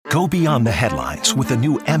Go beyond the headlines with the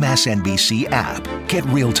new MSNBC app. Get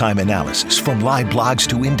real-time analysis from live blogs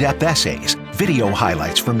to in-depth essays, video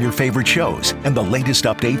highlights from your favorite shows, and the latest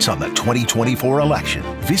updates on the 2024 election.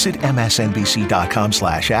 Visit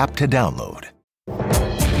msnbc.com/app to download.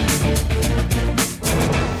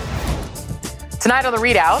 Tonight on the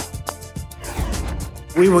ReidOut.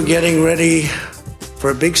 We were getting ready for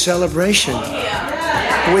a big celebration.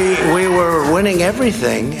 We were winning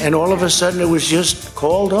everything, and all of a sudden it was just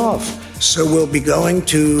called off. So we'll be going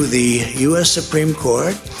to the U.S. Supreme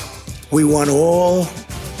Court. We want all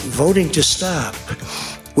voting to stop.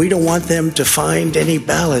 We don't want them to find any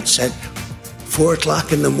ballots at 4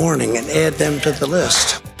 o'clock in the morning and add them to the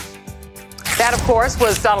list. That, of course,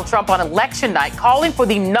 was Donald Trump on election night calling for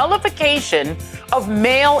the nullification of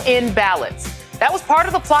mail-in ballots. That was part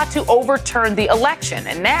of the plot to overturn the election.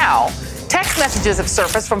 And now, text messages have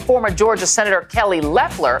surfaced from former Georgia Senator Kelly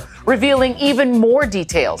Loeffler revealing even more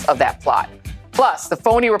details of that plot. Plus, the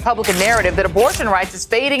phony Republican narrative that abortion rights is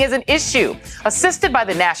fading as an issue. Assisted by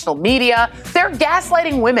the national media, they're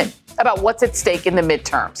gaslighting women about what's at stake in the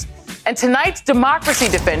midterms. And tonight's democracy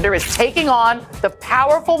defender is taking on the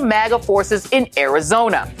powerful MAGA forces in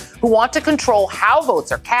Arizona, who want to control how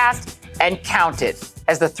votes are cast and counted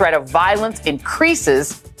as the threat of violence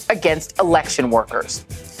increases against election workers.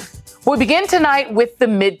 We begin tonight with the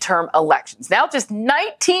midterm elections, now just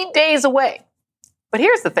 19 days away. But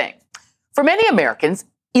here's the thing. For many Americans,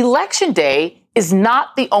 Election Day is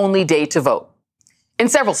not the only day to vote. In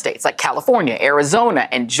several states like California, Arizona,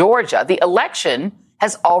 and Georgia, the election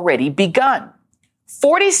has already begun.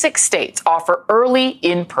 46 states offer early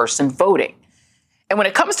in-person voting. And when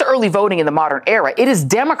it comes to early voting in the modern era, it is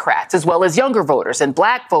Democrats as well as younger voters and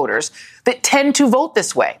black voters that tend to vote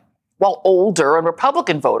this way, while older and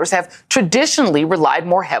Republican voters have traditionally relied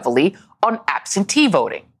more heavily on absentee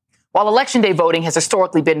voting, while Election Day voting has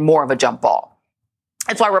historically been more of a jump ball.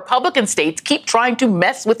 It's why Republican states keep trying to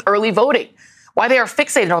mess with early voting, why they are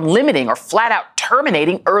fixated on limiting or flat out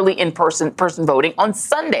terminating early in-person voting on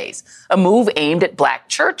Sundays, a move aimed at black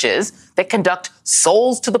churches that conduct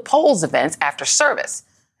Souls to the Polls events after service,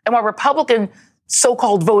 and why Republican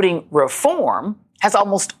so-called voting reform has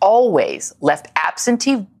almost always left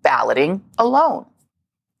absentee balloting alone.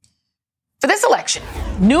 For this election,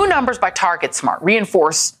 new numbers by TargetSmart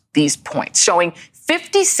reinforce these points, showing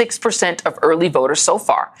 56% of early voters so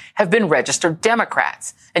far have been registered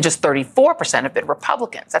Democrats, and just 34% have been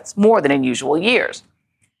Republicans. That's more than in usual years.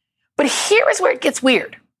 But here is where it gets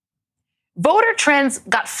weird. Voter trends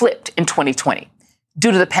got flipped in 2020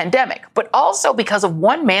 due to the pandemic, but also because of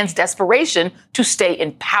one man's desperation to stay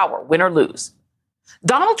in power, win or lose.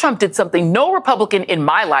 Donald Trump did something no Republican in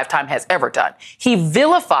my lifetime has ever done. He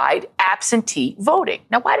vilified absentee voting.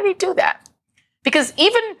 Now, why did he do that? Because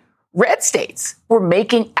even red states were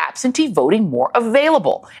making absentee voting more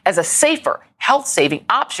available as a safer, health-saving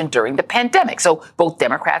option during the pandemic. So both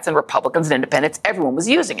Democrats and Republicans and independents, everyone was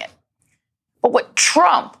using it. But what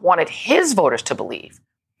Trump wanted his voters to believe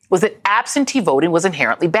was that absentee voting was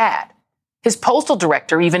inherently bad. His postal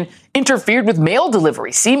director even interfered with mail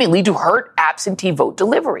delivery, seemingly to hurt absentee vote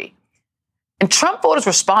delivery. And Trump voters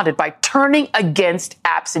responded by turning against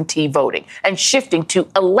absentee voting and shifting to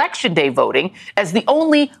Election Day voting as the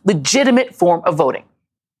only legitimate form of voting.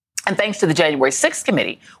 And thanks to the January 6th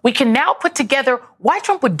committee, we can now put together why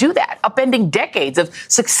Trump would do that, upending decades of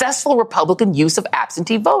successful Republican use of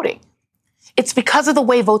absentee voting. It's because of the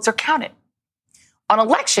way votes are counted. On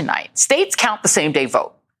election night, states count the same day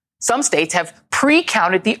vote. Some states have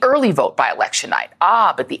pre-counted the early vote by election night.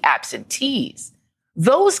 But the absentees,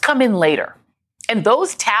 those come in later. And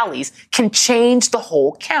those tallies can change the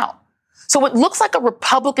whole count. So what looks like a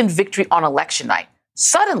Republican victory on election night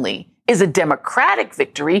suddenly is a Democratic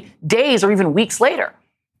victory days or even weeks later,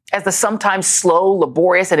 as the sometimes slow,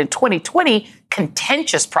 laborious, and in 2020,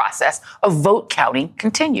 contentious process of vote counting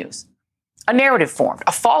continues. A narrative formed,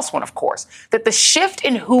 a false one, of course, that the shift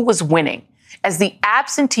in who was winning as the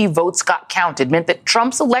absentee votes got counted meant that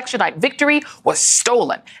Trump's election night victory was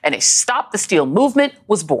stolen and a Stop the Steal movement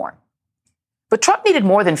was born. But Trump needed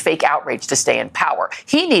more than fake outrage to stay in power.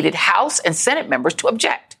 He needed House and Senate members to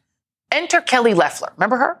object. Enter Kelly Loeffler.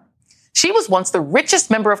 Remember her? She was once the richest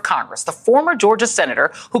member of Congress, the former Georgia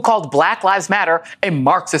senator who called Black Lives Matter a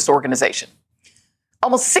Marxist organization.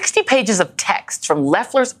 Almost 60 pages of text from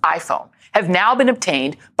Loeffler's iPhone have now been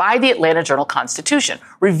obtained by the Atlanta Journal-Constitution,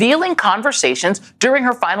 revealing conversations during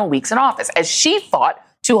her final weeks in office as she fought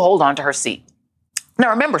to hold on to her seat.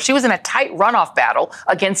 Now, remember, she was in a tight runoff battle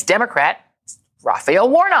against Democrat Raphael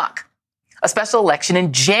Warnock. a special election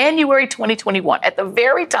in January 2021, at the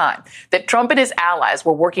very time that Trump and his allies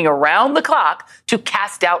were working around the clock to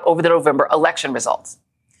cast doubt over the November election results.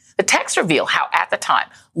 The texts reveal how, at the time,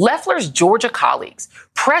 Loeffler's Georgia colleagues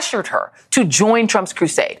pressured her to join Trump's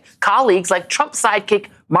crusade. Colleagues like Trump sidekick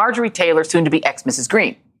Marjorie Taylor, soon to be ex-Mrs.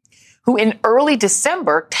 Green, who in early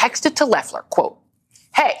December texted to Loeffler, quote,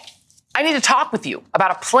 "Hey, I need to talk with you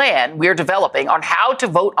about a plan we're developing on how to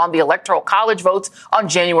vote on the Electoral College votes on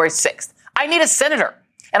January 6th. I need a senator,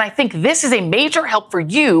 and I think this is a major help for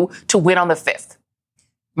you to win on the 5th.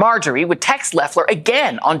 Marjorie would text Loeffler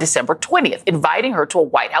again on December 20th, inviting her to a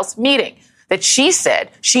White House meeting that she said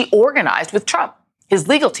she organized with Trump, his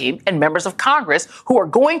legal team, and members of Congress who are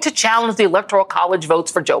going to challenge the Electoral College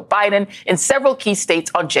votes for Joe Biden in several key states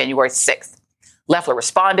on January 6th. Loeffler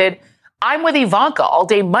responded, "I'm with Ivanka all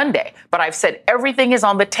day Monday, but I've said everything is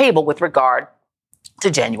on the table with regard to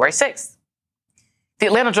January 6th. The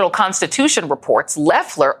Atlanta Journal-Constitution reports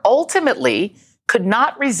Loeffler ultimately could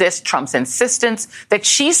not resist Trump's insistence that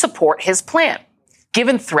she support his plan,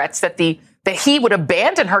 given threats that he would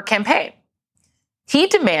abandon her campaign. He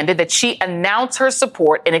demanded that she announce her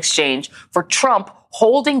support in exchange for Trump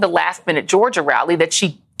holding the last-minute Georgia rally that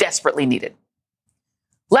she desperately needed.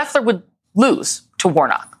 Loeffler would lose to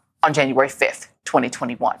Warnock on January 5th,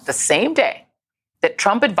 2021, the same day that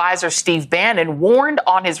Trump advisor Steve Bannon warned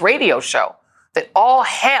on his radio show that all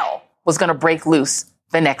hell was going to break loose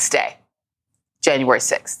the next day, January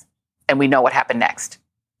 6th. And we know what happened next.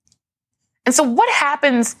 And so what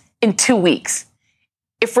happens in 2 weeks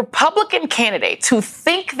if Republican candidates who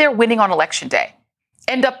think they're winning on Election Day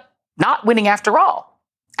end up not winning after all,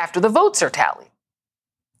 after the votes are tallied?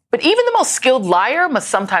 But even the most skilled liar must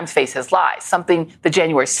sometimes face his lies, something the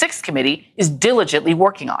January 6th committee is diligently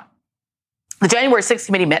working on. The January 6th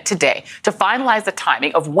committee met today to finalize the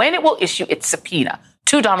timing of when it will issue its subpoena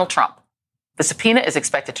to Donald Trump. The subpoena is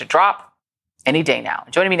expected to drop any day now.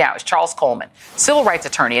 Joining me now is Charles Coleman, civil rights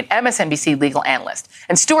attorney and MSNBC legal analyst,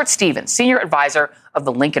 and Stuart Stevens, senior advisor of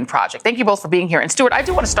the Lincoln Project. Thank you both for being here. And Stuart, I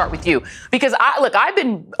do want to start with you because I've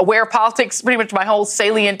been aware of politics pretty much my whole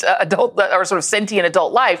salient adult or sort of sentient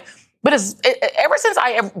adult life. But ever since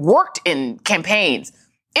I have worked in campaigns,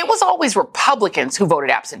 it was always Republicans who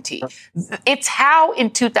voted absentee. It's how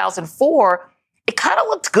in 2004, it kind of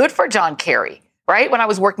looked good for John Kerry. Right? When I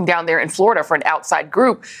was working down there in Florida for an outside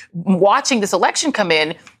group, watching this election come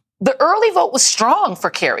in, the early vote was strong for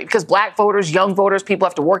Kerry because black voters, young voters, people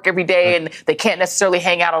have to work every day and they can't necessarily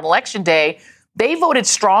hang out on Election Day. They voted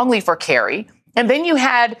strongly for Kerry. And then you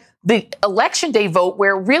had the Election Day vote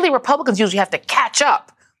where really Republicans usually have to catch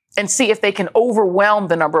up and see if they can overwhelm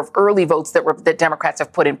the number of early votes that Democrats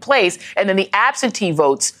have put in place. And then the absentee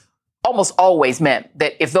votes almost always meant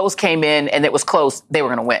that if those came in and it was close, they were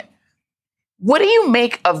going to win. What do you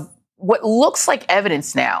make of what looks like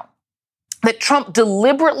evidence now that Trump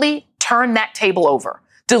deliberately turned that table over,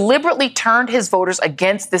 deliberately turned his voters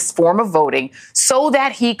against this form of voting so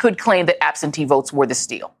that he could claim that absentee votes were the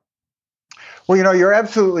steal? Well, you're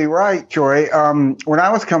absolutely right, Cheri. When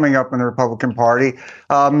I was coming up in the Republican Party,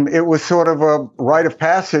 it was sort of a rite of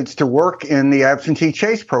passage to work in the absentee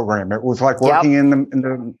chase program. It was like working in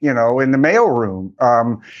the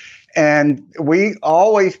mailroom. And we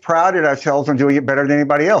always prided ourselves on doing it better than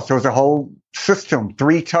anybody else. There was a whole system,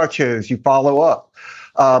 3 touches, you follow up.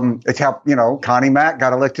 It's how, Connie Mack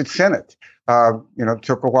got elected Senate. It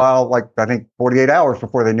took a while, I think 48 hours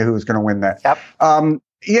before they knew who was going to win that. Yep.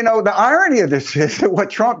 The irony of this is that what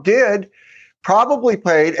Trump did probably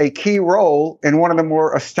played a key role in one of the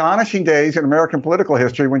more astonishing days in American political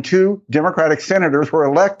history when 2 Democratic senators were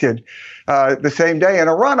elected the same day in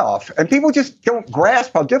a runoff. And people just don't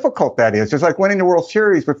grasp how difficult that is. It's like winning the World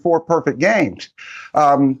Series with 4 perfect games.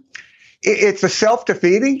 It's a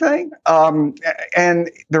self-defeating thing.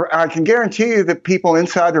 I can guarantee you that people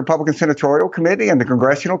inside the Republican Senatorial Committee and the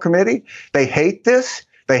Congressional Committee, they hate this.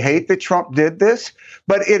 They hate that Trump did this,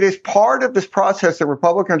 but it is part of this process that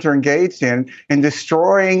Republicans are engaged in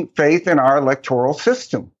destroying faith in our electoral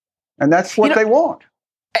system. And that's what they want.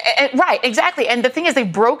 Right, exactly. And the thing is, they've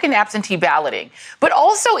broken absentee balloting. But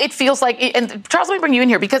also it feels like, and Charles, let me bring you in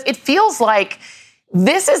here, because it feels like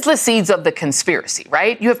this is the seeds of the conspiracy,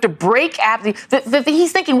 right? You have to break absentee.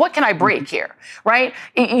 He's thinking, what can I break here, right?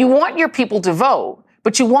 You want your people to vote,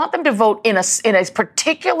 but you want them to vote in a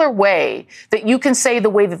particular way that you can say the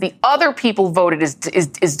way that the other people voted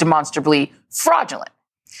is demonstrably fraudulent.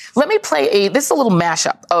 Let me play this is a little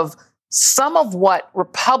mashup of some of what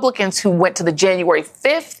Republicans who went to the January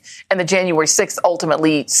 5th and the January 6th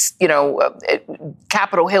ultimately,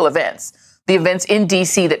 Capitol Hill events, the events in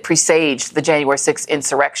D.C. that presaged the January 6th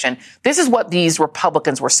insurrection. This is what these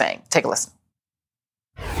Republicans were saying. Take a listen.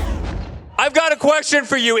 I've got a question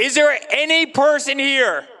for you. Is there any person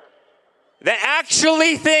here that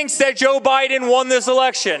actually thinks that Joe Biden won this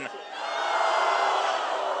election?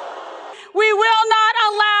 We will not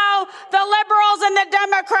allow the liberals and the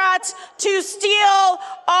Democrats to steal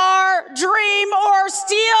our dream or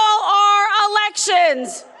steal our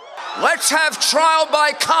elections. Let's have trial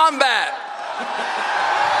by combat.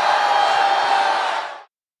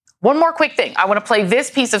 One more quick thing. I want to play this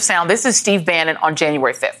piece of sound. This is Steve Bannon on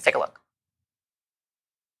January 5th. Take a look.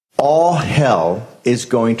 All hell is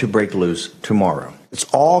going to break loose tomorrow. It's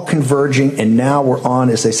all converging, and now we're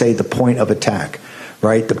on, as they say, the point of attack,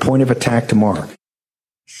 right? The point of attack tomorrow.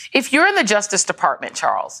 If you're in the Justice Department,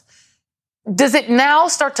 Charles, does it now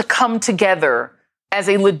start to come together as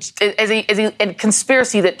a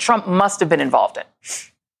conspiracy that Trump must have been involved in?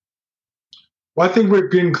 Well, I think we're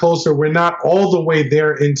getting closer. We're not all the way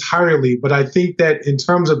there entirely, but I think that in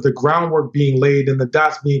terms of the groundwork being laid and the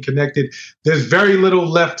dots being connected, there's very little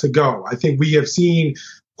left to go. I think we have seen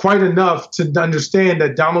quite enough to understand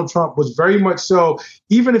that Donald Trump was very much so,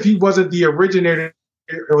 even if he wasn't the originator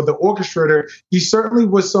or the orchestrator, he certainly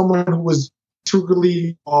was someone who was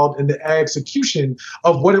truly involved in the execution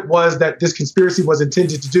of what it was that this conspiracy was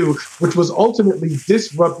intended to do, which was ultimately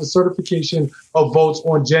disrupt the certification of votes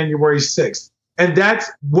on January 6th. And that's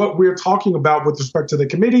what we're talking about with respect to the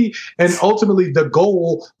committee and ultimately the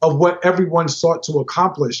goal of what everyone sought to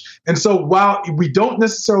accomplish. And so while we don't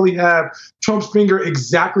necessarily have Trump's finger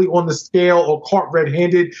exactly on the scale or caught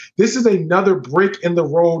red-handed, this is another break in the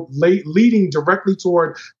road leading directly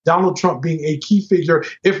toward Donald Trump being a key figure,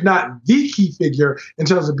 if not the key figure, in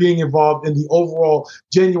terms of being involved in the overall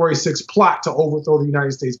January 6th plot to overthrow the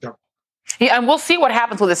United States government. Yeah, and we'll see what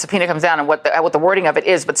happens when the subpoena comes down and what the wording of it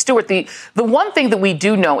is. But Stuart, the one thing that we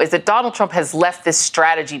do know is that Donald Trump has left this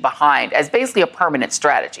strategy behind as basically a permanent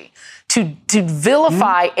strategy to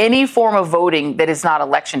vilify any form of voting that is not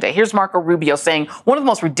Election Day. Here's Marco Rubio saying one of the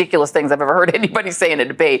most ridiculous things I've ever heard anybody say in a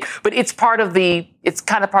debate, but it's kind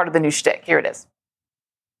of part of the new shtick. Here it is.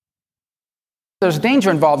 There's danger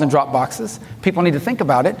involved in drop boxes. People need to think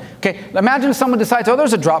about it. Okay, imagine someone decides, oh,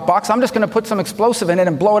 there's a drop box. I'm just going to put some explosive in it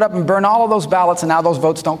and blow it up and burn all of those ballots, and now those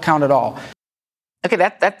votes don't count at all. Okay,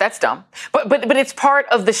 that's dumb. But it's part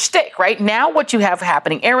of the shtick, right? Now what you have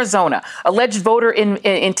happening, Arizona, alleged voter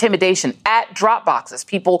intimidation at drop boxes,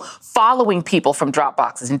 people following people from drop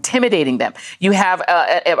boxes, intimidating them. You have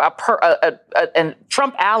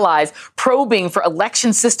Trump allies probing for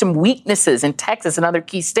election system weaknesses in Texas and other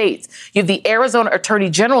key states. You have the Arizona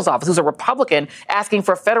Attorney General's office, who's a Republican, asking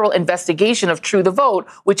for a federal investigation of True the Vote,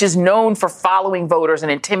 which is known for following voters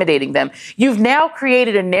and intimidating them. You've now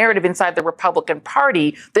created a narrative inside the Republican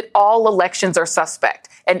Party that all elections are suspect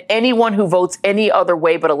and anyone who votes any other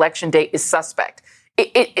way but Election Day is suspect.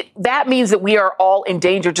 That means that we are all in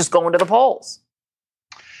danger just going to the polls.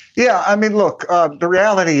 Yeah, I mean, look, the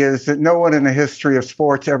reality is that no one in the history of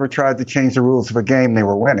sports ever tried to change the rules of a game they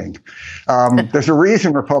were winning. There's a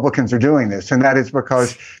reason Republicans are doing this, and that is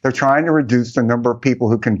because they're trying to reduce the number of people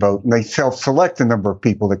who can vote, and they self-select the number of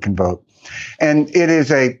people that can vote. And it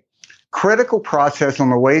is a critical process on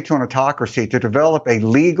the way to an autocracy to develop a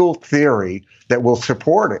legal theory that will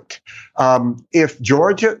support it. If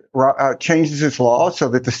Georgia changes its law so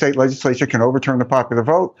that the state legislature can overturn the popular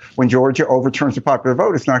vote, when Georgia overturns the popular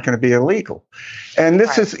vote, it's not going to be illegal. And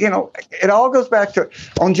this is, it all goes back to,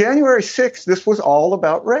 on January 6th, this was all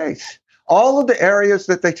about race. All of the areas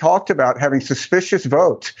that they talked about having suspicious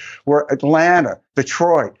votes were Atlanta,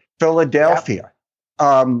 Detroit, Philadelphia.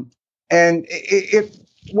 And it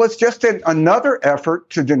was just another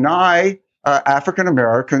effort to deny African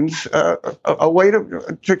Americans a way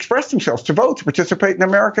to express themselves, to vote, to participate in the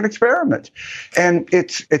American experiment. And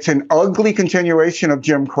it's an ugly continuation of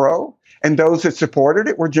Jim Crow. And those that supported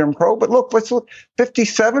it were Jim Crow. But let's look,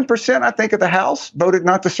 57%, I think, of the House voted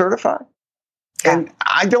not to certify. And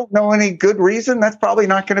I don't know any good reason. That's probably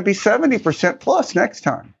not going to be 70% plus next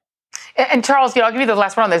time. And Charles, I'll give you the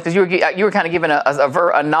last one on this because you were kind of giving a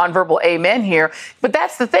nonverbal amen here. But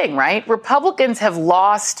that's the thing, right? Republicans have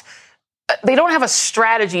lost. They don't have a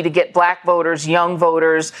strategy to get black voters, young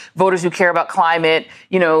voters, voters who care about climate,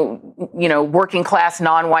 working class,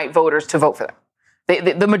 non-white voters to vote for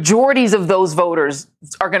them. The majorities of those voters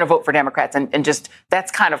are going to vote for Democrats, and just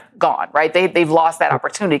that's kind of gone, right? They've lost that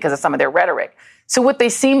opportunity because of some of their rhetoric. So what they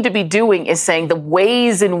seem to be doing is saying the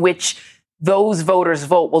ways in which those voters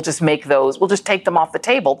vote, we'll just take them off the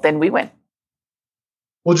table, then we win.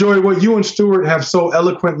 Well, Joy, what you and Stuart have so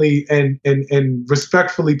eloquently and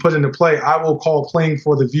respectfully put into play, I will call playing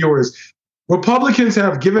for the viewers. Republicans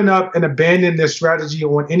have given up and abandoned their strategy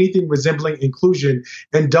on anything resembling inclusion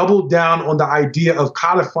and doubled down on the idea of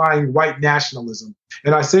codifying white nationalism.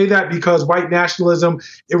 And I say that because white nationalism,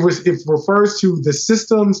 it refers to the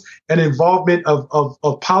systems and involvement of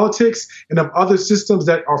politics and of other systems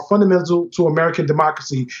that are fundamental to American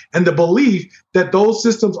democracy, and the belief that those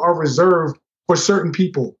systems are reserved for certain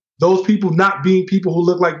people. Those people not being people who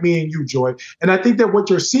look like me and you, Joy. And I think that what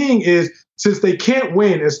you're seeing is, since they can't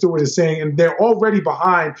win, as Stuart is saying, and they're already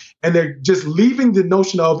behind, and they're just leaving the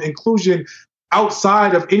notion of inclusion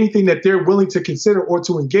outside of anything that they're willing to consider or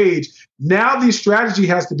to engage, now the strategy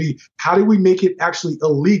has to be, how do we make it actually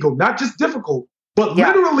illegal? Not just difficult, but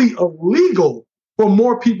literally illegal for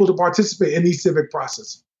more people to participate in these civic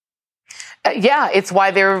processes. It's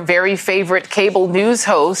why their very favorite cable news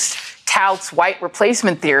host touts white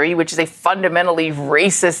replacement theory, which is a fundamentally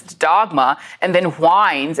racist dogma, and then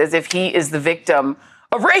whines as if he is the victim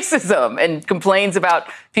of racism and complains about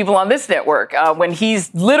people on this network when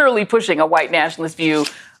he's literally pushing a white nationalist view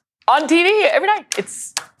on TV every night.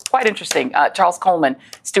 It's quite interesting. Charles Coleman,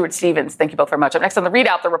 Stuart Stevens, thank you both very much. Up next on the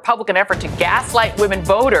ReidOut, the Republican effort to gaslight women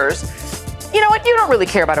voters. You know what? You don't really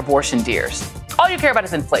care about abortion, dears. All you care about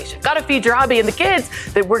is inflation. Got to feed your hubby and the kids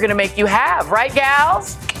that we're going to make you have, right,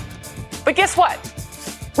 gals? But guess what?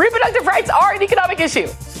 Reproductive rights are an economic issue.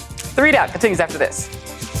 The ReidOut continues after this.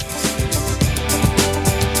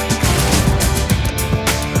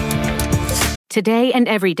 Today and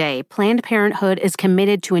every day, Planned Parenthood is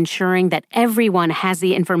committed to ensuring that everyone has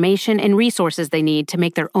the information and resources they need to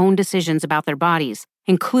make their own decisions about their bodies,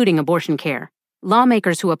 including abortion care.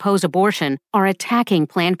 Lawmakers who oppose abortion are attacking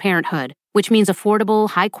Planned Parenthood, which means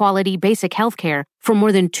affordable, high-quality, basic health care for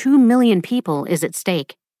more than 2 million people is at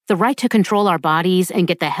stake. The right to control our bodies and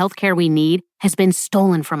get the health care we need has been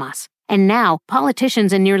stolen from us. And now,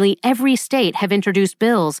 politicians in nearly every state have introduced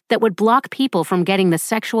bills that would block people from getting the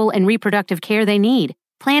sexual and reproductive care they need.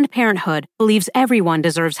 Planned Parenthood believes everyone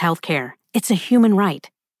deserves health care. It's a human right.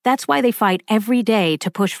 That's why they fight every day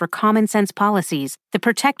to push for common-sense policies that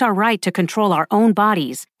protect our right to control our own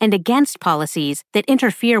bodies and against policies that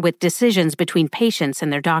interfere with decisions between patients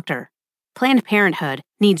and their doctor. Planned Parenthood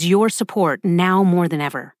needs your support now more than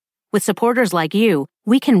ever. With supporters like you,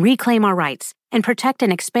 we can reclaim our rights and protect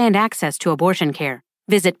and expand access to abortion care.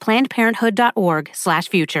 Visit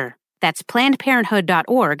PlannedParenthood.org/future. That's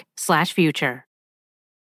PlannedParenthood.org/future.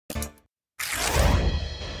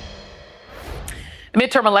 The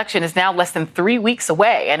midterm election is now less than 3 weeks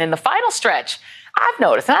away. And in the final stretch, I've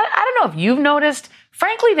noticed, and I don't know if you've noticed,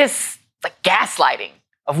 frankly, this gaslighting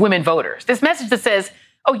of women voters. This message that says,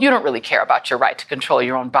 oh, you don't really care about your right to control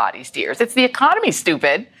your own bodies, dears. It's the economy,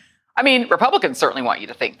 stupid. I mean, Republicans certainly want you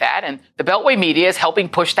to think that, and the Beltway media is helping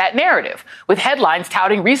push that narrative, with headlines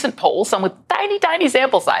touting recent polls, some with tiny, tiny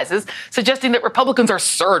sample sizes, suggesting that Republicans are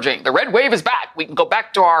surging. The red wave is back. We can go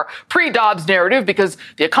back to our pre-Dobbs narrative because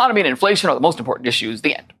the economy and inflation are the most important issues.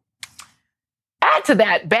 The end. Add to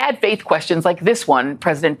that bad faith questions like this one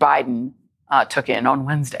President Biden took in on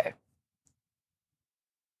Wednesday.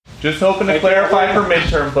 Just hoping to clarify for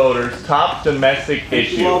midterm voters, top domestic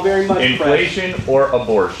issue, inflation or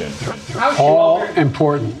abortion? All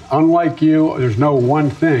important. Unlike you, there's no one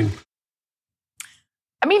thing.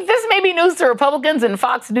 I mean, this may be news to Republicans and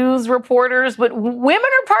Fox News reporters, but women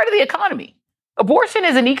are part of the economy. Abortion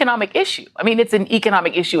is an economic issue. I mean, it's an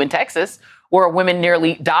economic issue in Texas, where a woman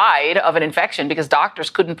nearly died of an infection because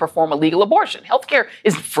doctors couldn't perform a legal abortion. Healthcare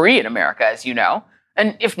isn't free in America, as you know.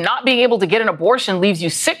 And if not being able to get an abortion leaves you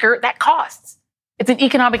sicker, that costs. It's an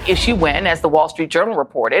economic issue when, as the Wall Street Journal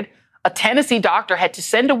reported, a Tennessee doctor had to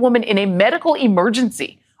send a woman in a medical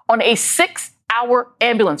emergency on a 6-hour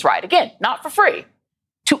ambulance ride, again, not for free,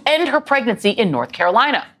 to end her pregnancy in North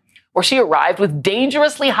Carolina, where she arrived with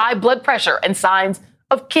dangerously high blood pressure and signs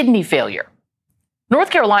of kidney failure.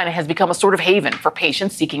 North Carolina has become a sort of haven for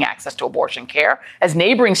patients seeking access to abortion care, as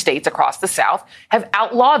neighboring states across the South have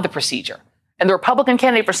outlawed the procedure. And the Republican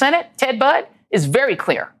candidate for Senate, Ted Budd, is very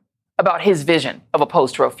clear about his vision of a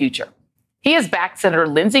post-Roe future. He has backed Senator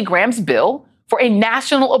Lindsey Graham's bill for a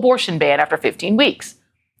national abortion ban after 15 weeks.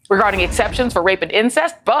 Regarding exceptions for rape and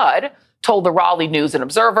incest, Budd told the Raleigh News and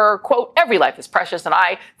Observer, quote, every life is precious, and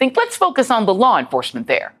I think let's focus on the law enforcement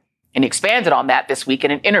there. And he expanded on that this week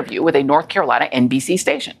in an interview with a North Carolina NBC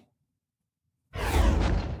station.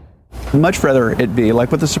 Much rather it be,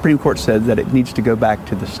 like what the Supreme Court said, that it needs to go back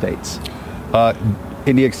to the states.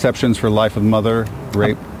 Any exceptions for life of mother,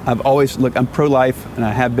 rape? I'm pro-life, and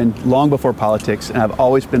I have been long before politics, and I've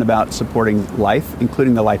always been about supporting life,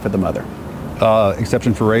 including the life of the mother.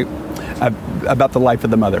 Exception for rape? About the life of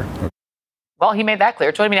the mother. Well, he made that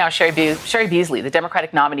clear. Joining me now is Cheri Beasley, the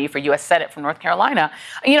Democratic nominee for U.S. Senate from North Carolina.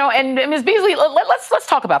 And Ms. Beasley, let's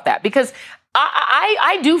talk about that, because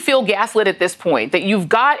I do feel gaslit at this point that you've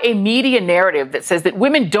got a media narrative that says that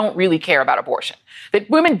women don't really care about abortion, that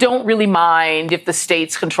women don't really mind if the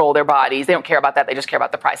states control their bodies. They don't care about that. They just care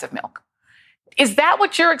about the price of milk. Is that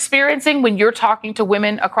what you're experiencing when you're talking to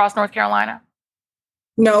women across North Carolina?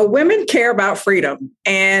 No, women care about freedom,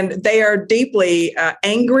 and they are deeply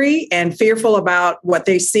angry and fearful about what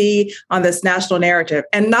they see on this national narrative.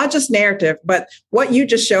 And not just narrative, but what you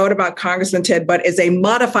just showed about Congressman Ted Budd is a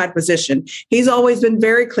modified position. He's always been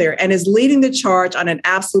very clear and is leading the charge on an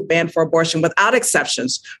absolute ban for abortion without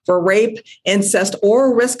exceptions for rape, incest,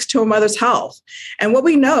 or risk to a mother's health. And what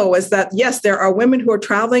we know is that, yes, there are women who are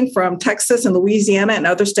traveling from Texas and Louisiana and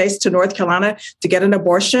other states to North Carolina to get an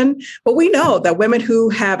abortion. But we know that women who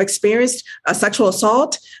have experienced a sexual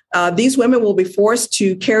assault, these women will be forced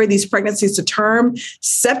to carry these pregnancies to term,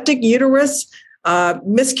 septic uterus,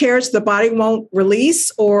 miscarriage the body won't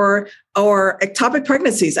release, or ectopic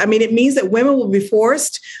pregnancies. I mean, it means that women will be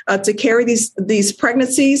forced to carry these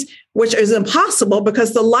pregnancies, which is impossible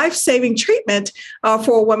because the life-saving treatment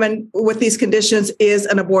for a woman with these conditions is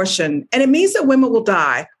an abortion. And it means that women will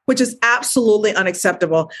die, which is absolutely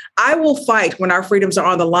unacceptable. I will fight when our freedoms are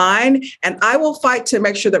on the line, and I will fight to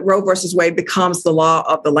make sure that Roe versus Wade becomes the law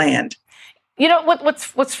of the land. You know,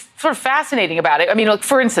 what's sort of fascinating about it, I mean, look,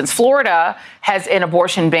 for instance, Florida has an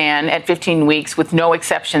abortion ban at 15 weeks with no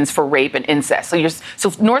exceptions for rape and incest.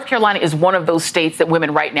 So North Carolina is one of those states that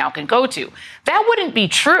women right now can go to. That wouldn't be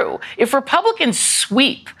true if Republicans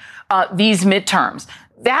sweep these midterms.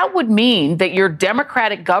 That would mean that your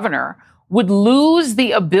Democratic governor would lose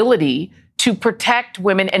the ability to protect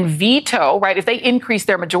women and veto, right? If they increase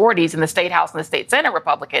their majorities in the state house and the state senate,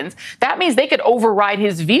 Republicans, that means they could override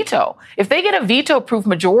his veto. If they get a veto-proof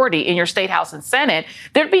majority in your state house and senate,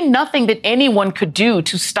 there'd be nothing that anyone could do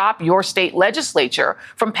to stop your state legislature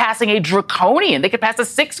from passing a draconian. They could pass a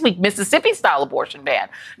 6-week Mississippi-style abortion ban.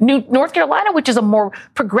 North Carolina, which is a more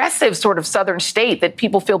progressive sort of southern state that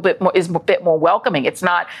people feel is a bit more welcoming. It's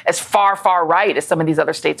not as far right as some of these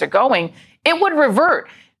other states are going. It would revert.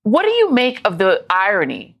 What do you make of the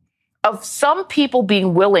irony of some people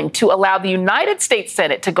being willing to allow the United States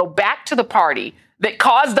Senate to go back to the party that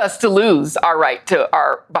caused us to lose our right to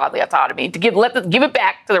our bodily autonomy, to give it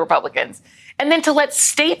back to the Republicans, and then to let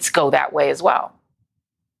states go that way as well?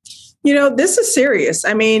 You know, this is serious.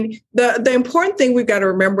 I mean, the important thing we've got to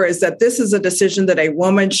remember is that this is a decision that a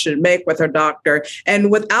woman should make with her doctor and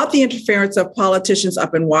without the interference of politicians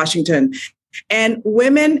up in Washington. And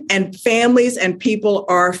women and families and people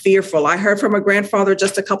are fearful. I heard from a grandfather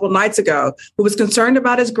just a couple of nights ago who was concerned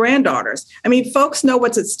about his granddaughters. I mean, folks know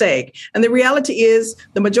what's at stake. And the reality is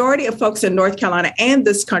the majority of folks in North Carolina and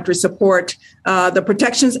this country support the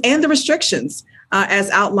protections and the restrictions as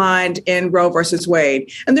outlined in Roe versus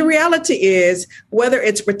Wade. And the reality is, whether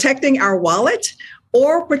it's protecting our wallet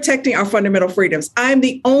or protecting our fundamental freedoms, I'm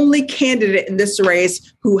the only candidate in this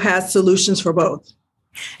race who has solutions for both.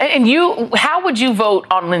 And how would you vote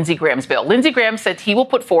on Lindsey Graham's bill? Lindsey Graham said he will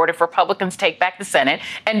put forward if Republicans take back the Senate.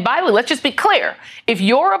 And by the way, let's just be clear. If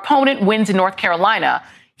your opponent wins in North Carolina,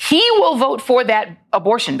 he will vote for that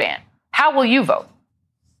abortion ban. How will you vote?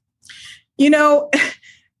 You know,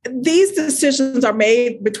 these decisions are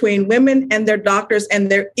made between women and their doctors, and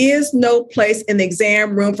there is no place in the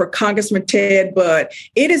exam room for Congressman Ted Budd.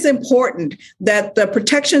 It is important that the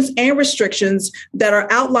protections and restrictions that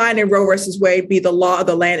are outlined in Roe versus Wade be the law of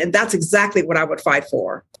the land, and that's exactly what I would fight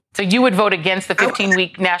for. So you would vote against the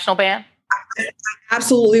 15-week national ban? I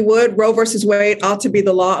absolutely would. Roe versus Wade ought to be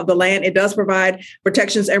the law of the land. It does provide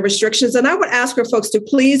protections and restrictions, and I would ask for folks to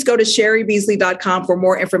please go to CheriBeasley.com for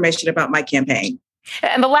more information about my campaign.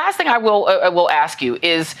 And the last thing I will ask you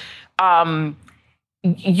is,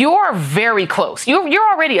 you're very close.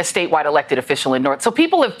 You're already a statewide elected official in North, so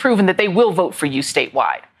people have proven that they will vote for you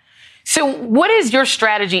statewide. So what is your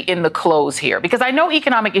strategy in the close here? Because I know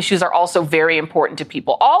economic issues are also very important to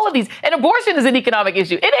people. All of these, and abortion is an economic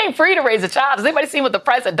issue. It ain't free to raise a child. Has anybody seen what the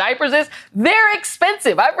price of diapers is? They're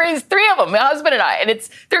expensive. I've raised 3 of them, my husband and I, and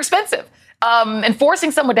they're expensive. And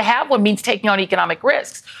forcing someone to have one means taking on economic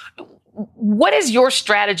risks. What is your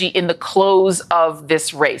strategy in the close of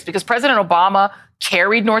this race? Because President Obama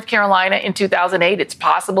carried North Carolina in 2008. It's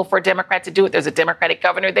possible for a Democrat to do it. There's a Democratic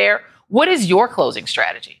governor there. What is your closing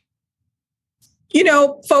strategy? You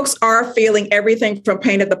know, folks are feeling everything from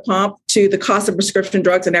pain at the pump to the cost of prescription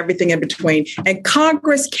drugs and everything in between. And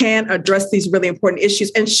Congress can address these really important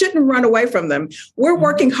issues and shouldn't run away from them. We're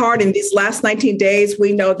working hard in these last 19 days.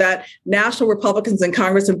 We know that national Republicans in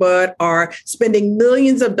Congress and Bud are spending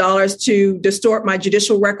millions of dollars to distort my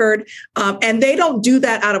judicial record. And they don't do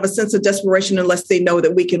that out of a sense of desperation unless they know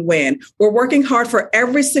that we can win. We're working hard for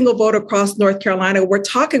every single vote across North Carolina. We're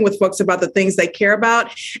talking with folks about the things they care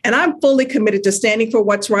about. And I'm fully committed to standing for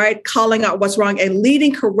what's right, calling out what's wrong, and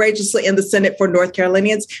leading courageously in the Senate for North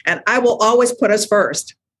Carolinians. And I will always put us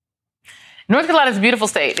first. North Carolina is a beautiful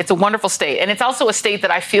state. It's a wonderful state. And it's also a state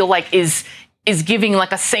that I feel like is giving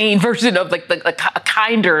like a sane version of like a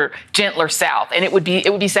kinder, gentler South. And it would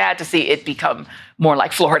be sad to see it become more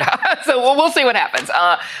like Florida. So we'll see what happens.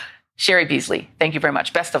 Cheri Beasley, thank you very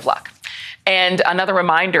much. Best of luck. And another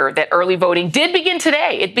reminder that early voting did begin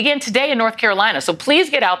today. It began today in North Carolina. So please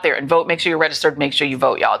get out there and vote. Make sure you're registered. Make sure you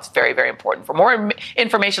vote, y'all. It's very, very important. For more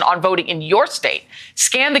information on voting in your state,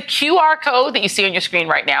 scan the QR code that you see on your screen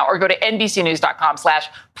right now or go to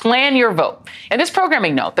nbcnews.com/plan-your-vote. And this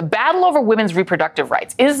programming note, the battle over women's reproductive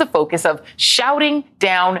rights is the focus of Shouting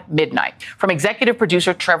Down Midnight from executive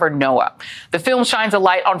producer Trevor Noah. The film shines a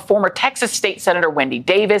light on former Texas State Senator Wendy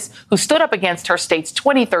Davis, who stood up against her state's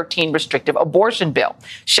 2013 restrictive abortion bill.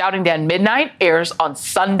 Shouting Down Midnight airs on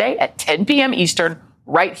Sunday at 10 p.m. Eastern,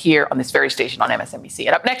 right here on this very station on MSNBC.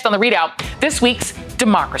 And up next on the ReidOut, this week's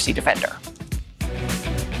Democracy Defender.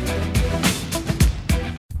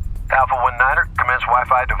 Alpha 19er, commence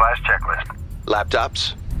Wi-Fi device checklist.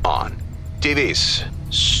 Laptops on. TVs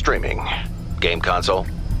streaming. Game console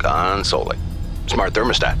consoling. Smart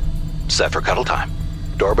thermostat set for cuddle time.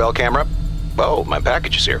 Doorbell camera. Oh, my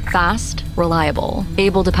package is here. Fast, reliable,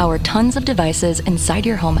 able to power tons of devices inside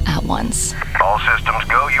your home at once. All systems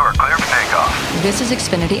go. You are clear for takeoff. This is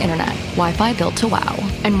Xfinity Internet, Wi-Fi built to wow.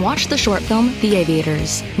 And watch the short film, The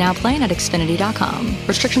Aviators, now playing at Xfinity.com.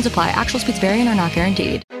 Restrictions apply. Actual speeds vary and are not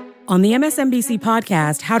guaranteed. On the MSNBC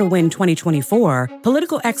podcast, How to Win 2024,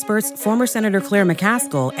 political experts, former Senator Claire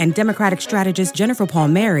McCaskill and Democratic strategist Jennifer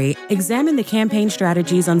Palmieri examine the campaign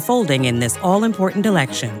strategies unfolding in this all-important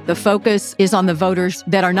election. The focus is on the voters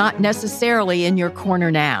that are not necessarily in your corner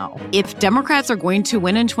now. If Democrats are going to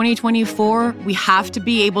win in 2024, we have to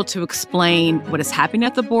be able to explain what is happening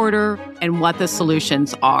at the border and what the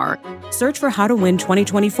solutions are. Search for How to Win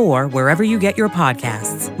 2024 wherever you get your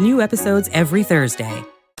podcasts. New episodes every Thursday.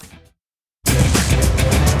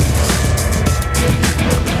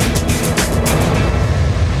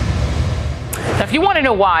 If you want to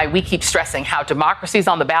know why we keep stressing how democracy is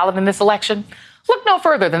on the ballot in this election, look no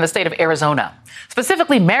further than the state of Arizona,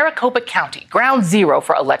 specifically Maricopa County, ground zero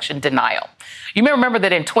for election denial. You may remember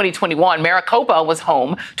that in 2021, Maricopa was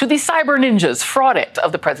home to the cyber ninjas fraudit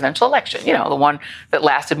of the presidential election. You know, the one that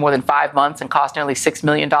lasted more than 5 months and cost nearly $6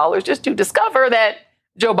 million just to discover that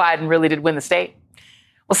Joe Biden really did win the state.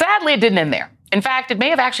 Well, sadly, it didn't end there. In fact, it may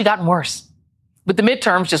have actually gotten worse. With the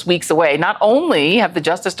midterms just weeks away, not only have the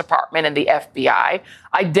Justice Department and the FBI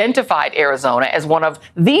identified Arizona as one of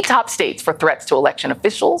the top states for threats to election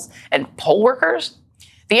officials and poll workers,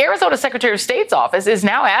 the Arizona Secretary of State's office is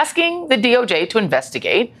now asking the DOJ to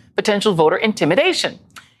investigate potential voter intimidation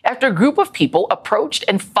after a group of people approached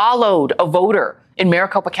and followed a voter in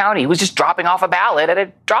Maricopa County who was just dropping off a ballot at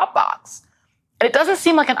a drop box. And it doesn't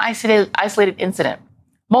seem like an isolated incident.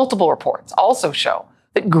 Multiple reports also show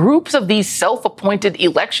that groups of these self-appointed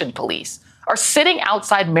election police are sitting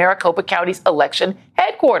outside Maricopa County's election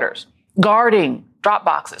headquarters, guarding drop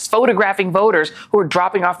boxes, photographing voters who are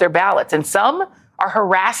dropping off their ballots, and some are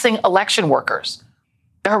harassing election workers.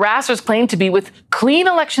 The harassers claim to be with Clean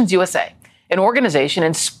Elections USA, an organization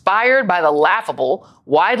inspired by the laughable,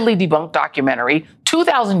 widely debunked documentary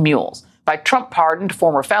 2,000 Mules by Trump-pardoned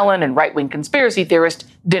former felon and right-wing conspiracy theorist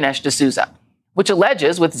Dinesh D'Souza, which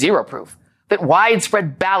alleges, with zero proof, that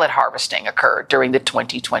widespread ballot harvesting occurred during the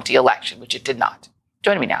 2020 election, which it did not.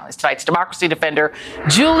 Joining me now is tonight's democracy defender,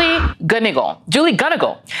 Julie Gunigal,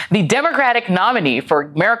 the Democratic nominee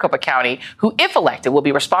for Maricopa County, who, if elected, will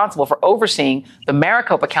be responsible for overseeing the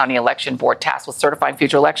Maricopa County Election Board tasked with certifying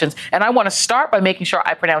future elections. And I want to start by making sure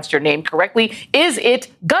I pronounced your name correctly. Is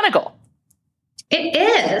it Gunigal? It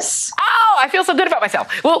is. Oh, I feel so good about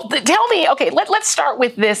myself. Well, tell me, okay, let's start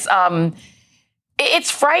with this.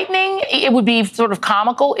 It's frightening. It would be sort of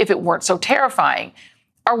comical if it weren't so terrifying.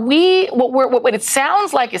 What it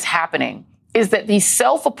sounds like is happening is that these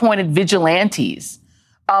self-appointed vigilantes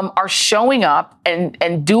are showing up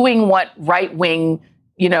and doing what right-wing,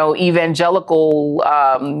 evangelical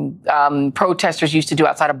protesters used to do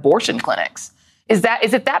outside abortion clinics. Is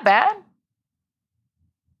it that bad?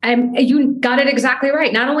 You got it exactly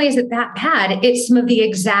right. Not only is it that bad, it's some of the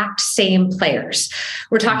exact same players.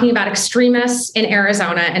 We're talking about extremists in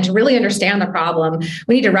Arizona, and to really understand the problem,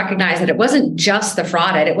 we need to recognize that it wasn't just the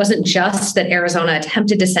fraud. It wasn't just that Arizona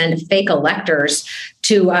attempted to send fake electors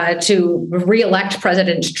to re-elect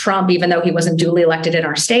President Trump, even though he wasn't duly elected in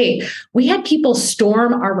our state. We had people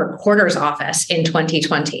storm our recorder's office in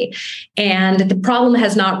 2020, and the problem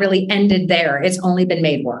has not really ended there. It's only been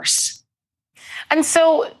made worse. And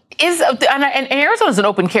so and Arizona is an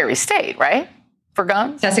open carry state, right? For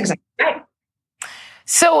guns? That's exactly right.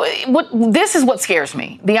 So this is what scares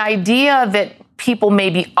me. The idea that people,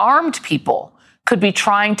 maybe armed people, could be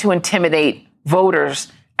trying to intimidate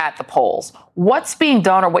voters at the polls. What's being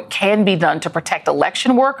done or what can be done to protect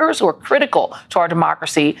election workers who are critical to our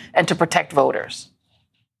democracy and to protect voters?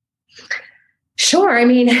 Sure. I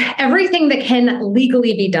mean, everything that can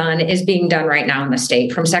legally be done is being done right now in the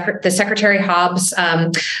state, from the Secretary Hobbs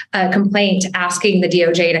complaint asking the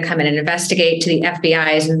DOJ to come in and investigate, to the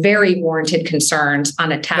FBI's very warranted concerns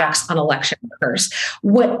on attacks on election workers.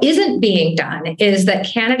 What isn't being done is that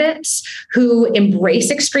candidates who embrace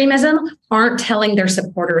extremism aren't telling their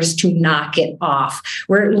supporters to knock it off.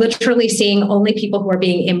 We're literally seeing only people who are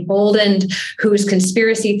being emboldened, whose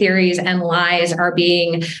conspiracy theories and lies are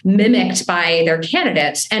being mimicked by their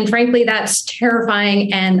candidates. And frankly, that's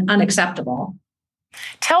terrifying and unacceptable.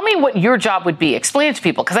 Tell me what your job would be. Explain it to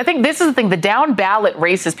people, because I think this is the thing. The down ballot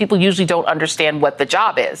races, people usually don't understand what the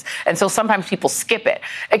job is. And so sometimes people skip it.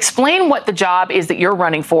 Explain what the job is that you're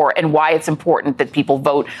running for and why it's important that people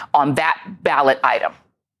vote on that ballot item.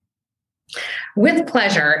 With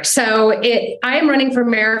pleasure. So I am running for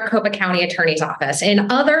Maricopa County Attorney's Office. In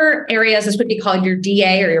other areas, this would be called your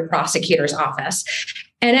DA or your prosecutor's office.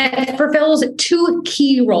 And it fulfills two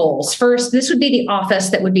key roles. First, this would be the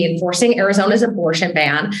office that would be enforcing Arizona's abortion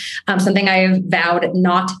ban, something I have vowed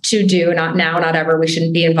not to do, not now, not ever. We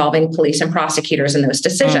shouldn't be involving police and prosecutors in those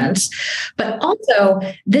decisions. But also,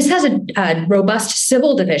 this has a robust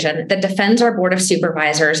civil division that defends our Board of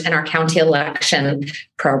Supervisors and our county election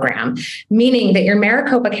program, meaning that your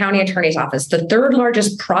Maricopa County Attorney's Office, the third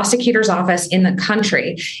largest prosecutor's office in the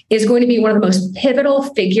country, is going to be one of the most pivotal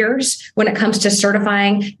figures when it comes to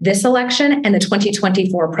certifying this election and the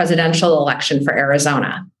 2024 presidential election for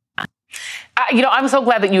Arizona. I'm so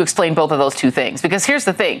glad that you explained both of those two things, because here's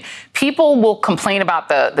the thing. People will complain about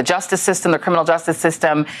the justice system, the criminal justice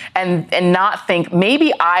system, and not think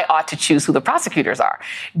maybe I ought to choose who the prosecutors are.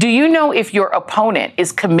 Do you know if your opponent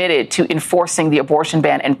is committed to enforcing the abortion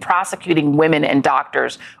ban and prosecuting women and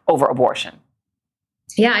doctors over abortion?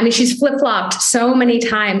 Yeah, I mean, she's flip-flopped so many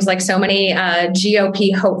times, like so many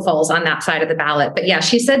GOP hopefuls on that side of the ballot. But yeah,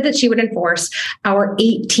 she said that she would enforce our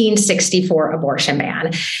 1864 abortion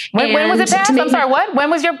ban. When was it passed? I'm sorry, what? When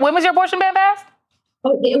was your abortion ban passed?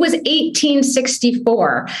 Oh, it was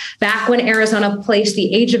 1864, back when Arizona placed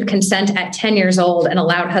the age of consent at 10 years old and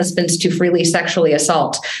allowed husbands to freely sexually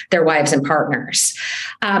assault their wives and partners.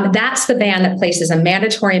 That's the ban that places a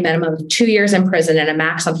mandatory minimum of 2 years in prison and a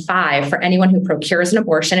max of 5 for anyone who procures an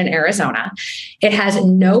abortion in Arizona. It has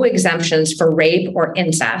no exemptions for rape or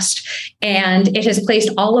incest, and it has placed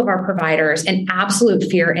all of our providers in absolute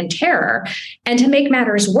fear and terror. And to make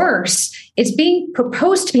matters worse, it's being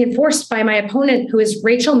proposed to be enforced by my opponent, who is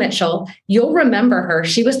Rachel Mitchell. You'll remember her.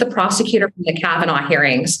 She was the prosecutor from the Kavanaugh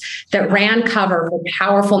hearings that ran cover for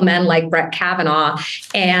powerful men like Brett Kavanaugh,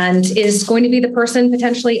 and is going to be the person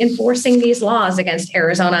potentially enforcing these laws against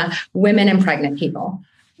Arizona women and pregnant people.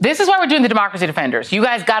 This is why we're doing the Democracy Defenders. You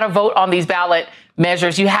guys got to vote on these ballot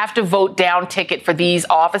measures. You have to vote down ticket for these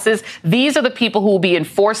offices. These are the people who will be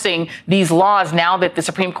enforcing these laws now that the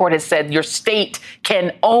Supreme Court has said your state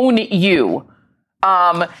can own you.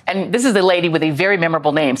 And this is the lady with a very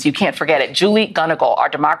memorable name, so you can't forget it. Julie Gunnigal, our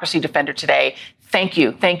Democracy Defender today. Thank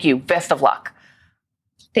you. Thank you. Best of luck.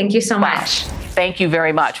 Thank you so much. Thank you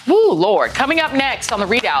very much. Woo, Lord. Coming up next on the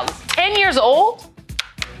ReidOut, 10 years old.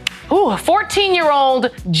 14-year-old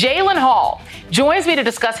Jalyn Hill joins me to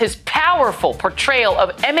discuss his powerful portrayal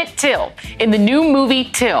of Emmett Till in the new movie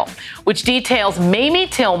Till, which details Mamie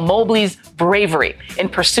Till Mobley's bravery in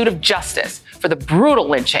pursuit of justice for the brutal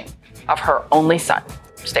lynching of her only son.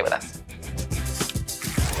 Stay with us.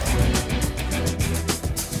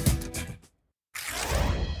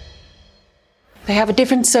 They have a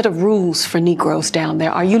different set of rules for Negroes down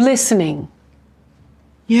there. Are you listening?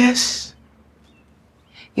 Yes.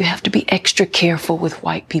 You have to be extra careful with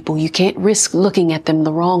white people. You can't risk looking at them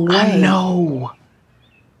the wrong way. I know.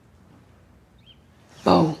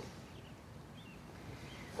 Bo,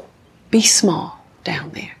 be small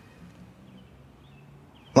down there.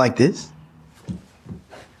 Like this?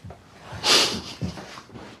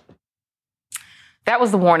 That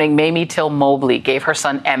was the warning Mamie Till Mobley gave her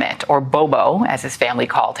son Emmett, or Bobo, as his family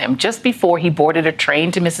called him, just before he boarded a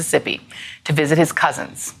train to Mississippi to visit his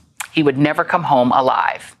cousins. He would never come home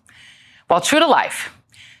alive. Well, true to life,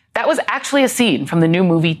 that was actually a scene from the new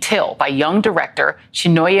movie Till by young director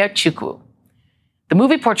Chinonye Chukwu. The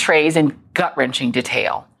movie portrays in gut-wrenching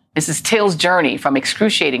detail Mrs. Till's journey from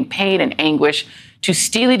excruciating pain and anguish to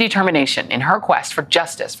steely determination in her quest for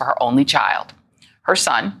justice for her only child. Her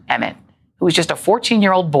son, Emmett, who was just a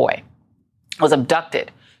 14-year-old boy, was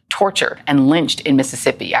abducted, tortured, and lynched in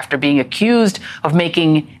Mississippi after being accused of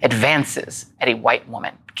making advances at a white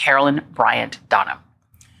woman, Carolyn Bryant Donham.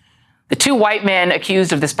 The two white men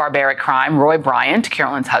accused of this barbaric crime, Roy Bryant,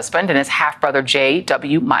 Carolyn's husband, and his half-brother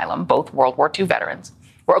J.W. Milam, both World War II veterans,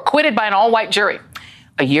 were acquitted by an all-white jury.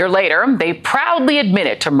 A year later, they proudly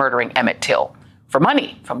admitted to murdering Emmett Till for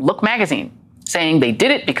money from Look magazine, saying they did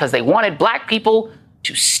it because they wanted black people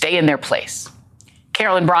to stay in their place.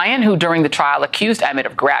 Carolyn Bryant, who during the trial accused Emmett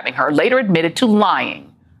of grabbing her, later admitted to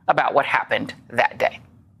lying about what happened that day.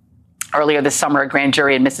 Earlier this summer, a grand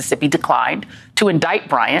jury in Mississippi declined to indict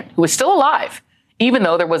Bryant, who is still alive, even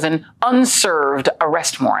though there was an unserved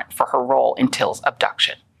arrest warrant for her role in Till's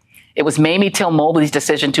abduction. It was Mamie Till Mobley's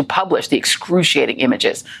decision to publish the excruciating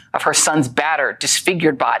images of her son's battered,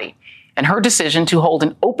 disfigured body, and her decision to hold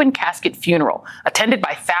an open casket funeral attended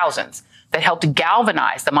by thousands that helped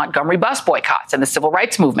galvanize the Montgomery bus boycotts and the civil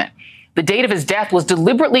rights movement. The date of his death was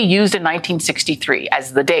deliberately used in 1963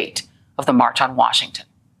 as the date of the March on Washington.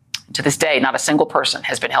 To this day, not a single person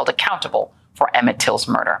has been held accountable for Emmett Till's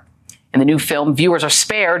murder. In the new film, viewers are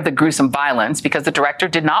spared the gruesome violence because the director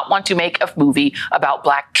did not want to make a movie about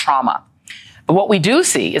black trauma. But what we do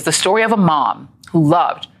see is the story of a mom who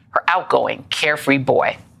loved her outgoing, carefree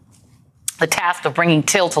boy. The task of bringing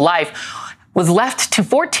Till to life was left to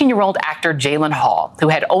 14-year-old actor Jalyn Hill, who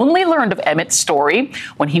had only learned of Emmett's story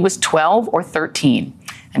when he was 12 or 13.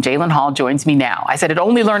 And Jalyn Hill joins me now. I said, I'd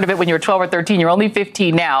only learned of it when you were 12 or 13. You're only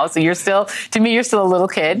 15 now, so you're still, to me, you're still a little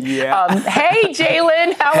kid. Yeah. Hey,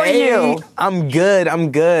 Jalyn, how are you? I'm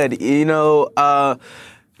good. You know,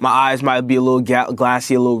 my eyes might be a little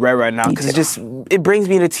glassy, a little red right now, because it brings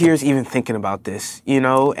me to tears even thinking about this, you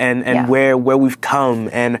know, and where we've come,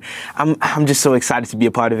 and I'm just so excited to be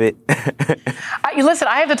a part of it. Listen,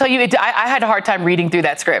 I have to tell you, I had a hard time reading through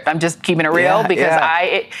that script. I'm just keeping it real because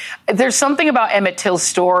there's something about Emmett Till's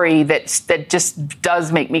story that just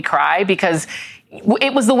does make me cry, because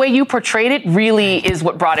it was the way you portrayed it really is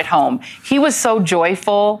what brought it home. He was so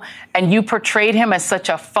joyful, and you portrayed him as such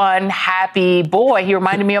a fun, happy boy. He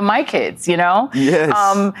reminded me of my kids, you know? Yes.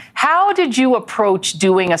 How did you approach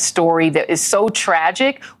doing a story that is so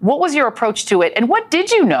tragic? What was your approach to it? And what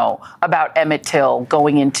did you know about Emmett Till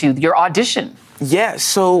going into your audition? Yeah,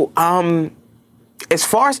 so as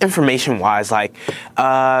far as information-wise,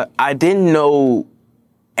 I didn't know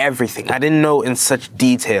everything. I didn't know in such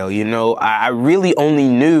detail, you know. I really only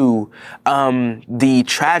knew the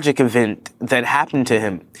tragic event that happened to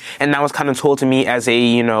him. And that was kind of told to me as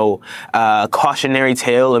a, cautionary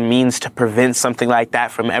tale, a means to prevent something like that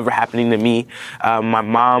from ever happening to me. My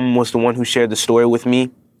mom was the one who shared the story with me.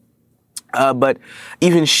 But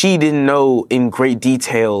even she didn't know in great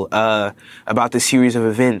detail about the series of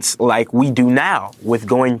events like we do now with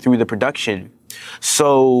going through the production.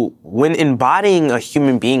 So when embodying a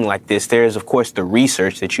human being like this, there is, of course, the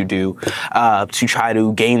research that you do to try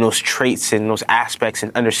to gain those traits and those aspects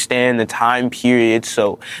and understand the time period,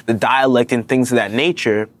 so the dialect and things of that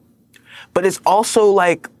nature. But it's also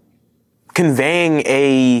like conveying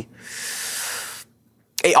a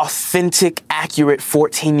authentic, accurate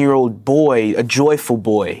 14-year-old boy, a joyful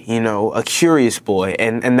boy, you know, a curious boy.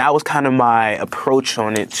 And that was kind of my approach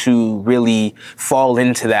on it, to really fall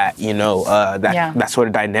into that, you know, that sort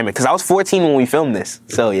of dynamic. Because I was 14 when we filmed this.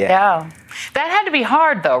 So, yeah. That had to be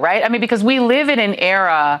hard, though, right? I mean, because we live in an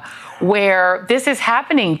era where this is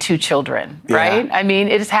happening to children, right? I mean,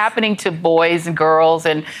 it is happening to boys and girls.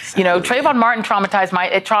 And, you know, Trayvon Martin traumatized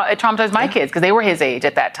my kids because they were his age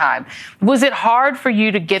at that time. Was it hard for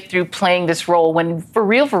you to get through playing this role when, for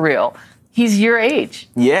real, he's your age?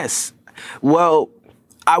 Yes. Well,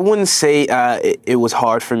 I wouldn't say it was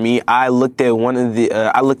hard for me. I looked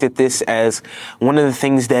at this as one of the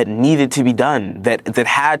things that needed to be done, that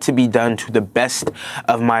had to be done to the best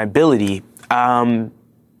of my ability. And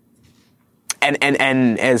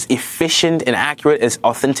as efficient and accurate, as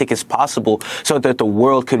authentic as possible, so that the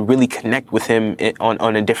world could really connect with him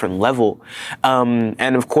on a different level.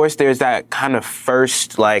 And of course, there's that kind of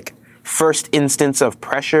first instance of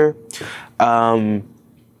pressure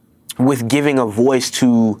with giving a voice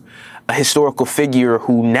to a historical figure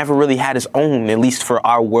who never really had his own, at least for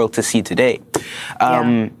our world to see today.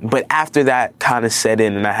 But after that kind of set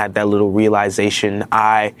in and I had that little realization,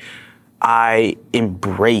 I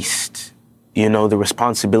embraced, you know, the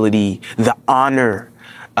responsibility, the honor,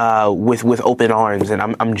 with open arms. And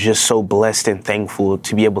I'm just so blessed and thankful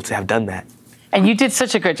to be able to have done that. And you did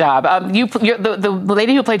such a good job. The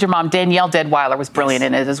lady who played your mom, Danielle Deadweiler, was brilliant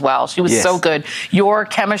in it as well. She was so good. Your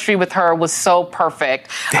chemistry with her was so perfect.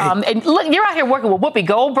 And look, you're out here working with Whoopi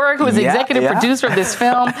Goldberg, who is the executive producer of this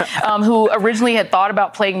film, who originally had thought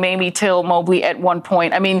about playing Mamie Till Mobley at one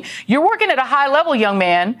point. I mean, you're working at a high level, young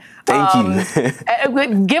man. Thank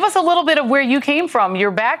you. Give us a little bit of where you came from,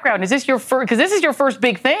 your background. Is this your first? Because this is your first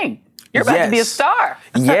big thing. You're about to be a star.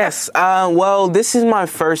 Yes. Well, this is my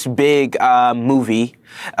first big movie,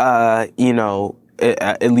 you know,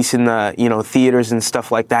 at least in the, you know, theaters and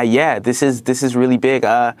stuff like that. Yeah, this is really big.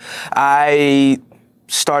 I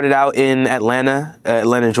started out in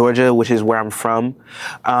Atlanta, Georgia, which is where I'm from.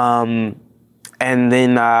 And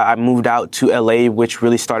then I moved out to LA, which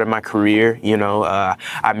really started my career. You know,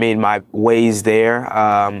 I made my ways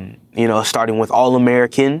there. You know, starting with All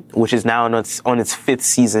American, which is now on its fifth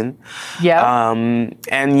season. Yeah.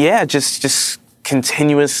 And yeah, just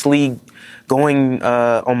continuously going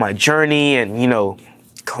on my journey and, you know,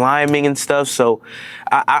 climbing and stuff. So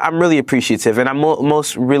I'm really appreciative, and I'm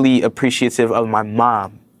most really appreciative of my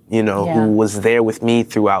mom, you know, who was there with me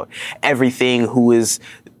throughout everything, who is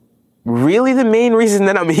really the main reason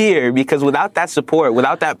that I'm here, because without that support,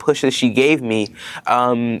 without that push that she gave me,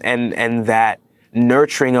 and that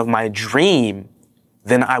nurturing of my dream,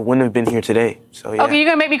 then I wouldn't have been here today. So yeah. Okay, you're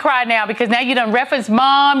gonna make me cry now, because now you done referenced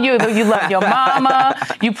mom. You love your mama.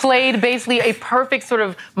 You played basically a perfect sort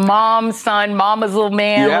of mom, son, mama's little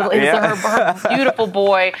man, her beautiful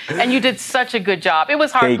boy, and you did such a good job. It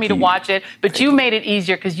was hard for me to watch it, but you made it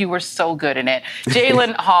easier because you were so good in it.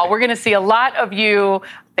 Jalyn Hill, we're gonna see a lot of you.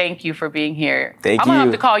 Thank you for being here. I'm going to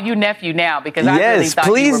have to call you nephew now, because I really thought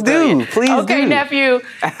you were brilliant. Please do. Okay, nephew,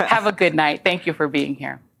 have a good night. Thank you for being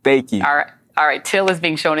here. Thank you. All right. Till is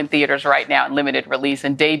being shown in theaters right now in limited release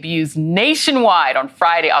and debuts nationwide on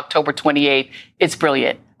Friday, October 28th. It's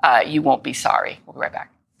brilliant. You won't be sorry. We'll be right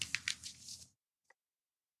back.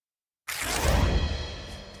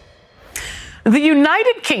 The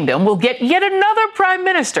United Kingdom will get yet another prime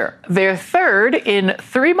minister, their third in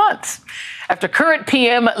 3 months, after current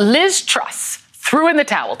PM Liz Truss threw in the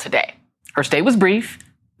towel today. Her stay was brief,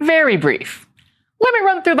 very brief. Let me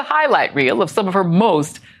run through the highlight reel of some of her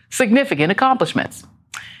most significant accomplishments.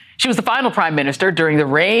 She was the final prime minister during the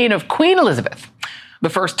reign of Queen Elizabeth, the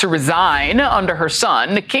first to resign under her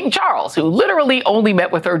son, King Charles, who literally only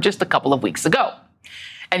met with her just a couple of weeks ago.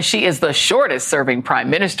 And she is the shortest serving prime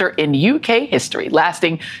minister in UK history,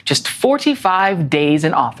 lasting just 45 days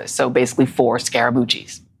in office, so basically 4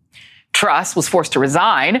 Scaramucci's. Truss was forced to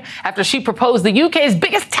resign after she proposed the UK's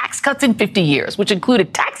biggest tax cuts in 50 years, which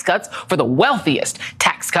included tax cuts for the wealthiest,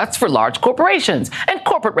 tax cuts for large corporations, and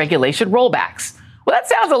corporate regulation rollbacks. Well, that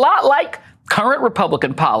sounds a lot like current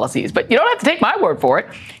Republican policies, but you don't have to take my word for it.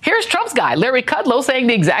 Here's Trump's guy, Larry Kudlow, saying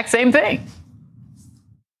the exact same thing.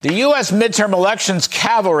 The U.S. midterm elections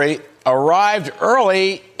cavalry arrived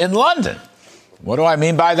early in London. What do I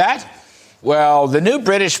mean by that? Well, the new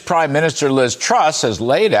British Prime Minister Liz Truss has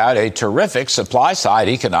laid out a terrific supply-side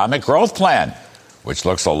economic growth plan, which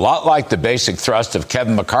looks a lot like the basic thrust of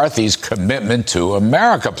Kevin McCarthy's Commitment to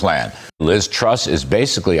America plan. Liz Truss is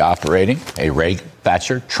basically operating a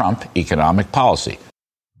Reagan-Thatcher-Trump economic policy.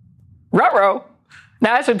 Ruh-roh.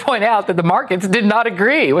 Now, I should point out that the markets did not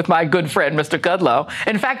agree with my good friend, Mr. Kudlow.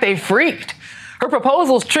 In fact, they freaked. Her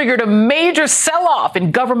proposals triggered a major sell-off in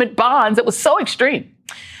government bonds that was so extreme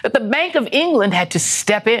that the Bank of England had to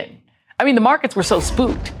step in. I mean, the markets were so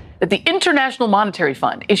spooked that the International Monetary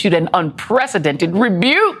Fund issued an unprecedented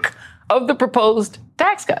rebuke of the proposed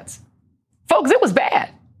tax cuts. Folks, it was bad,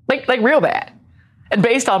 like real bad. And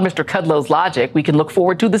based on Mr. Kudlow's logic, we can look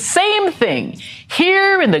forward to the same thing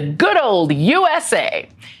here in the good old USA.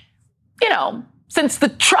 You know, since the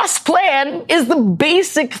Truss plan is the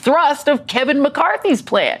basic thrust of Kevin McCarthy's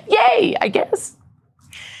plan. Yay, I guess.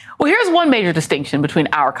 Well, here's one major distinction between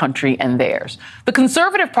our country and theirs. The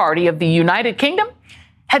Conservative Party of the United Kingdom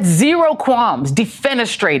had zero qualms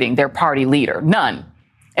defenestrating their party leader, none.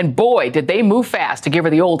 And boy, did they move fast to give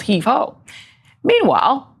her the old heave-ho.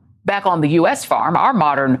 Meanwhile, back on the U.S. farm, our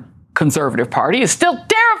modern Conservative Party is still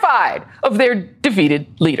terrified of their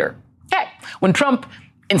defeated leader. Heck, when Trump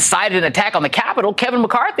incited an attack on the Capitol, Kevin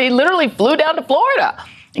McCarthy literally flew down to Florida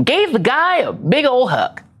and gave the guy a big old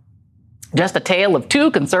hug. Just a tale of two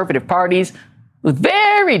conservative parties with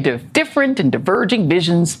very different and diverging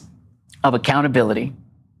visions of accountability.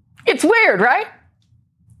 It's weird, right?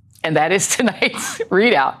 And that is tonight's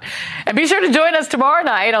ReidOut. And be sure to join us tomorrow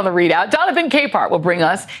night on the ReidOut. Jonathan Capehart will bring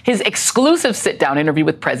us his exclusive sit-down interview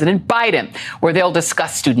with President Biden, where they'll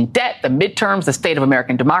discuss student debt, the midterms, the state of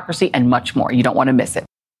American democracy, and much more. You don't want to miss it.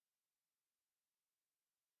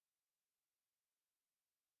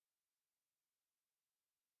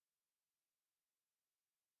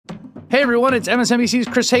 Hey everyone, it's MSNBC's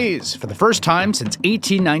Chris Hayes. For the first time since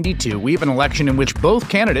 1892, we have an election in which both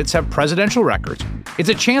candidates have presidential records. It's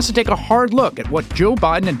a chance to take a hard look at what Joe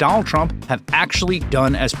Biden and Donald Trump have actually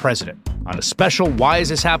done as president. On a special Why Is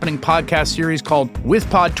This Happening podcast series called With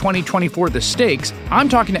Pod 2024 The Stakes, I'm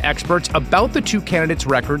talking to experts about the two candidates'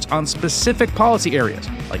 records on specific policy areas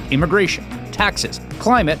like immigration, taxes,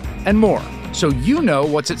 climate, and more. So you know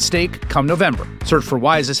what's at stake come November. Search for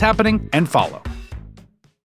Why Is This Happening and follow.